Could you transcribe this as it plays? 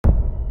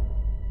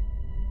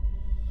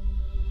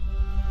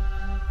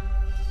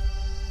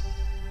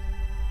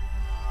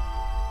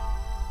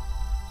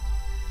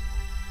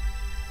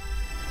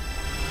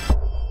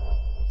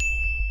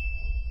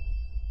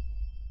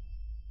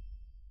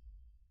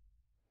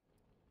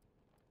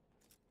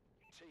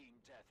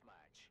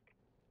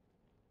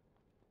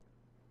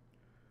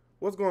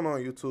What's going on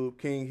YouTube?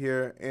 King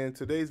here. In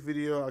today's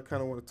video I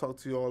kind of want to talk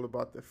to you all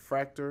about the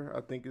Fractor,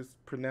 I think it's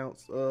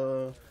pronounced,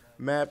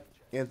 map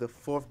in the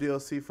 4th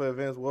DLC for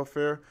Advanced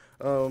Warfare.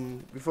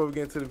 Before we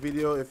get into the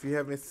video, if you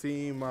haven't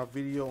seen my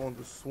video on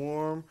the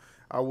Swarm,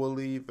 I will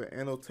leave an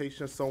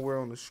annotation somewhere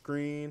on the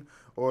screen,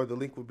 or the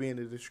link will be in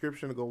the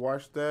description to go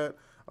watch that.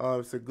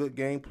 It's a good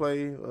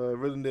gameplay.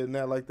 Really did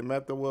not like the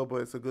map that well,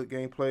 but it's a good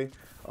gameplay.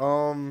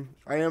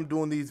 I am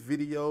doing these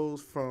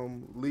videos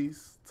from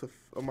least to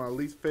my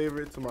least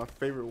favorite to my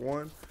favorite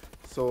one,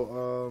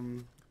 so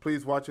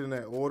please watch it in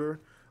that order.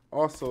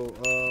 Also,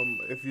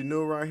 if you're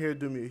new around here,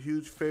 do me a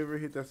huge favor,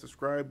 hit that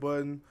subscribe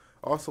button.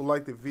 Also,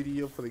 like the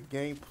video for the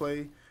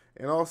gameplay,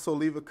 and also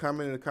leave a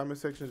comment in the comment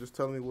section just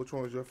telling me which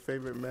one was your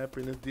favorite map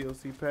in this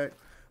DLC pack.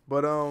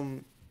 But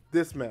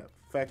this map,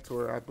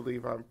 Factor, I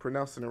believe I'm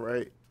pronouncing it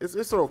right. It's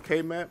an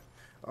okay map.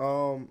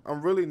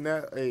 I'm really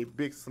not a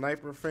big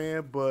sniper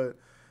fan, but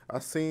I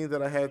seen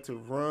that I had to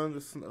run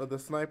the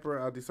sniper.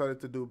 I decided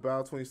to do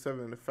Battle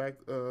 27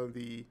 in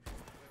the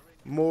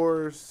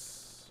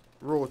Moore's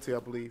Royalty, I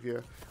believe.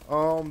 Yeah.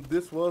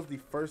 This was the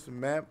first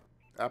map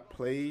I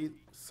played,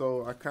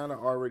 so I kind of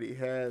already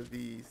had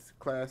the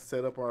class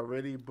set up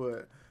already,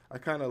 but I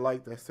kind of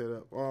like that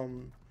setup.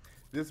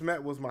 This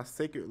map was my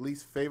second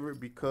least favorite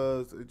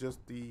because it just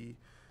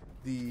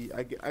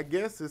I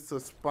guess it's a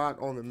spot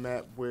on the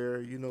map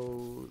where, you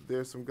know,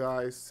 there's some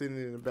guys sitting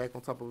in the back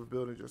on top of a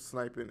building just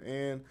sniping,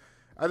 and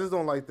I just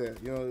don't like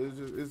that. You know,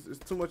 it's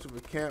too much of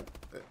a camp.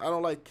 I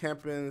don't like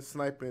camping,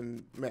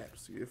 sniping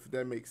maps, if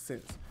that makes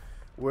sense.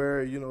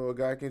 Where, you know, a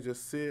guy can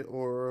just sit,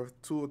 or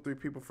 2 or 3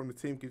 people from the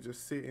team can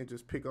just sit and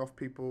just pick off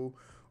people,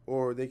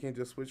 or they can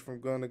just switch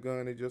from gun to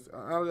gun. And I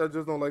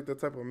just don't like that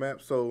type of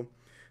map. So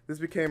this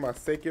became my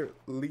second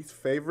least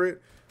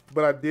favorite,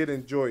 but I did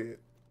enjoy it.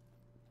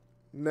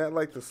 Not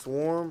like the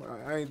Swarm.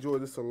 I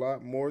enjoyed this a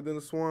lot more than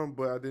the Swarm,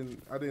 but I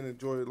didn't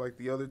enjoy it like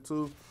the other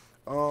two.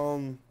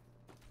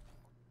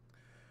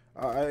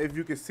 If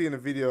you can see in the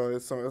video,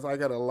 I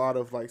got a lot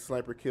of like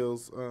sniper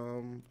kills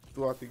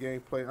throughout the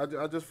gameplay.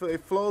 I just feel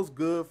it flows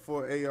good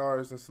for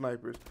ARs and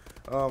snipers.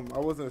 I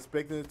wasn't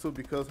expecting it to,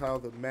 because how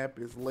the map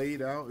is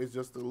laid out. It's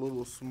just a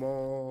little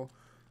small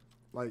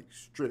like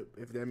strip,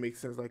 if that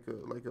makes sense, like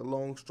a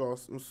long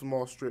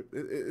small strip.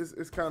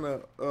 It's kind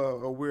of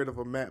a weird of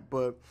a map,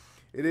 but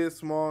it is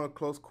small and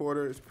close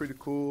quarter. It's pretty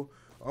cool.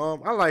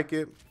 I like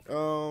it. I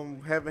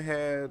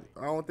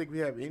don't think we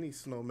have any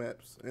snow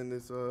maps in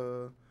this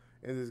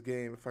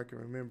game, if I can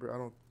remember. I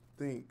don't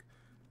think.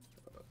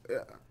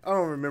 I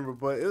don't remember,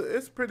 but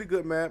it's a pretty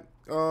good map.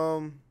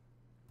 I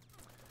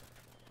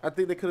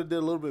think they could have did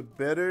a little bit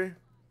better,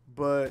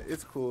 but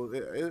it's cool.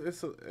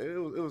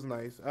 It was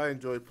nice. I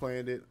enjoyed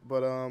playing it,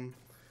 but I'm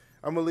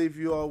gonna leave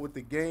you all with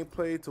the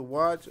gameplay to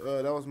watch.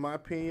 That was my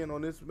opinion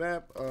on this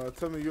map.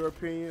 Tell me your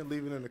opinion,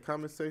 leave it in the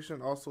comment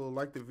section. Also,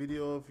 like the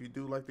video if you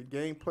do like the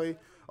gameplay.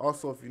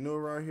 Also, if you're new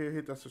around here,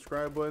 hit that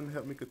subscribe button.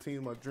 Help me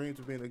continue my dreams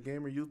of being a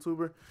gamer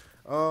YouTuber.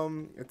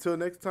 Until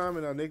next time,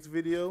 in our next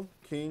video,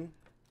 King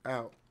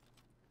out.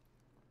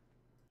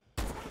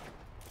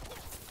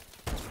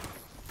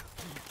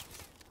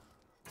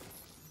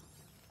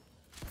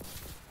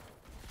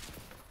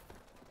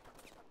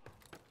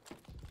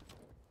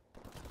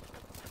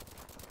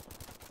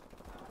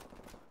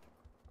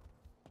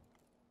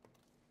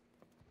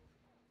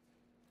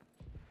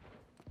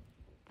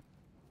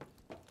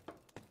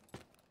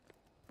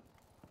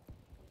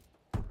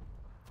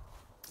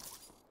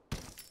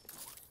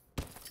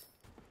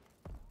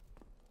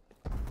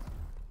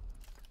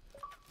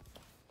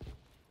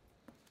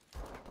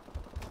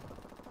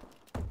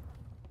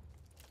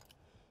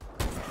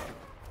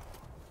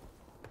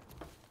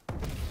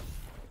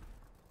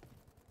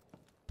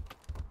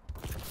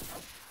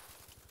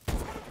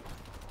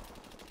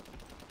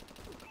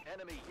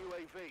 Enemy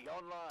UAV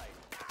online.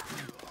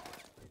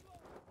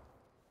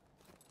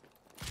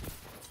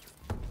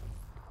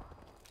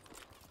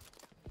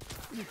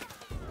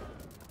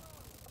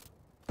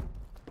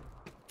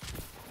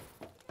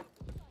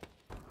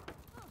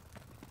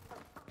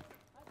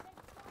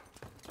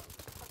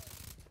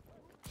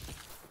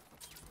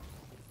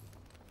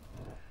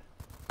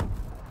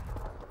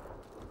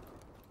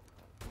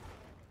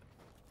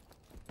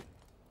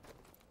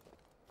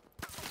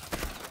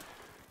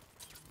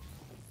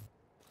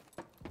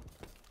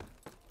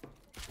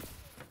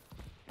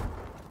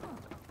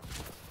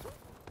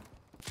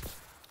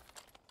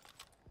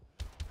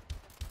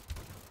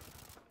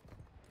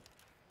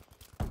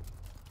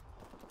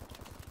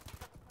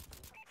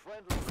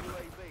 Friendly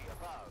UAV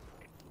above.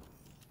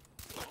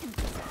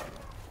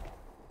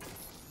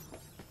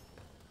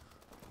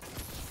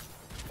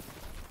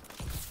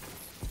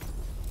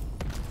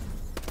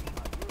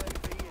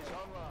 UAV is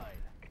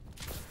online.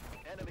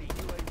 Enemy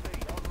UAV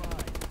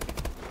online.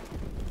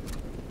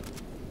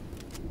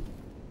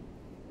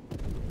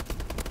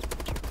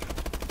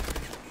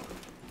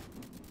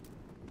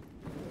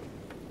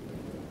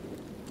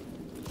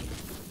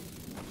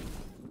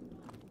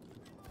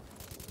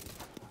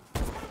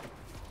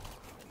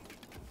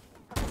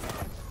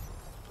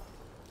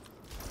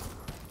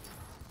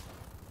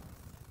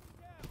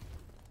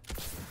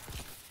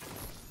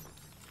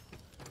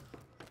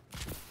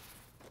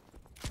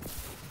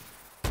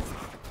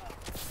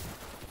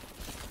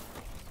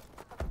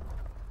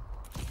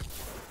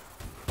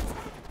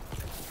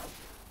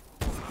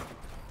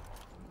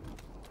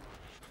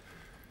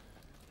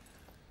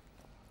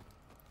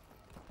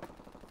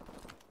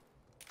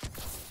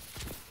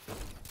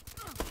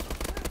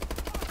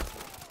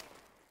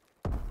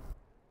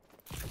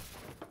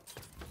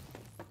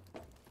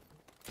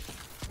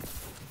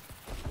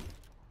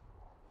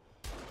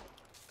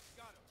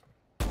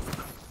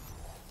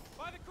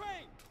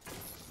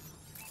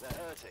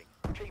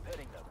 Keep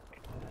hitting them.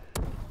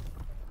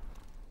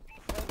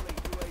 Friendly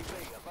UAV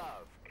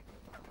above.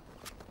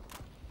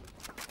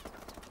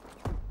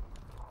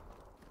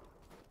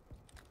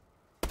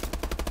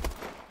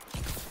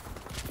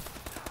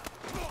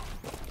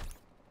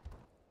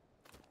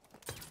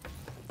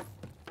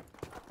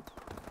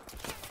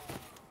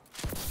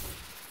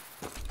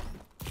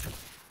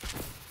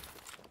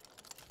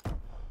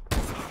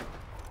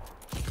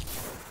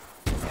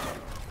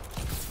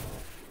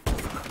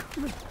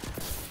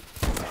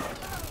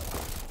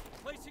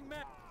 Placing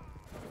map.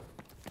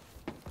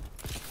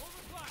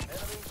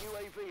 Enemy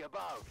UAV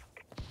above.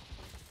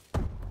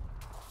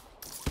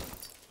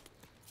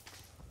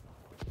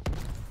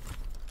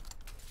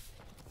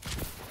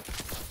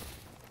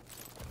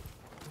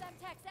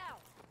 Semtex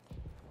out.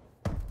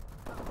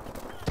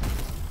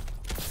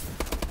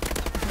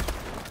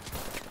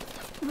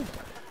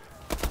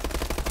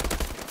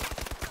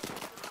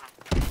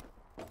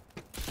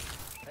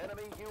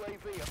 Enemy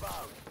UAV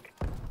above.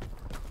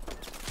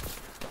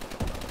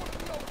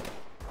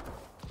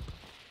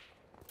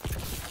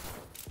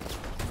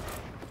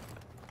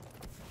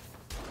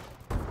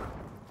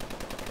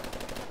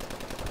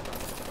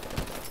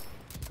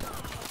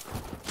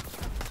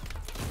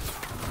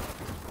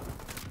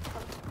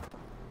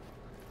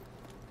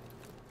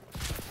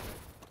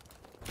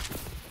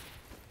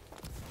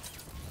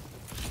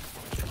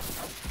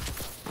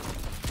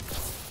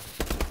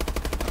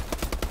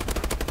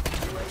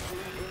 UAV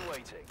in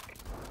waiting.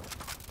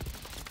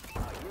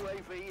 Our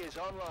UAV is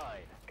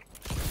online.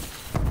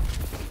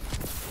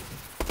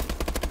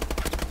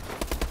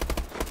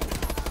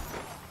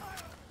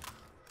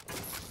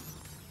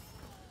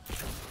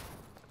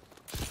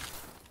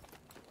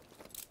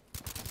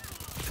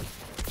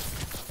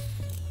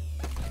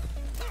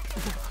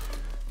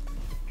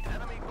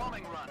 Enemy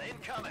bombing run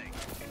incoming.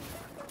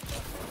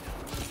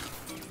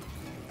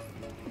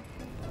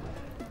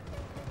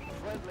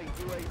 Friendly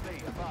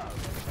UAV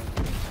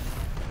above.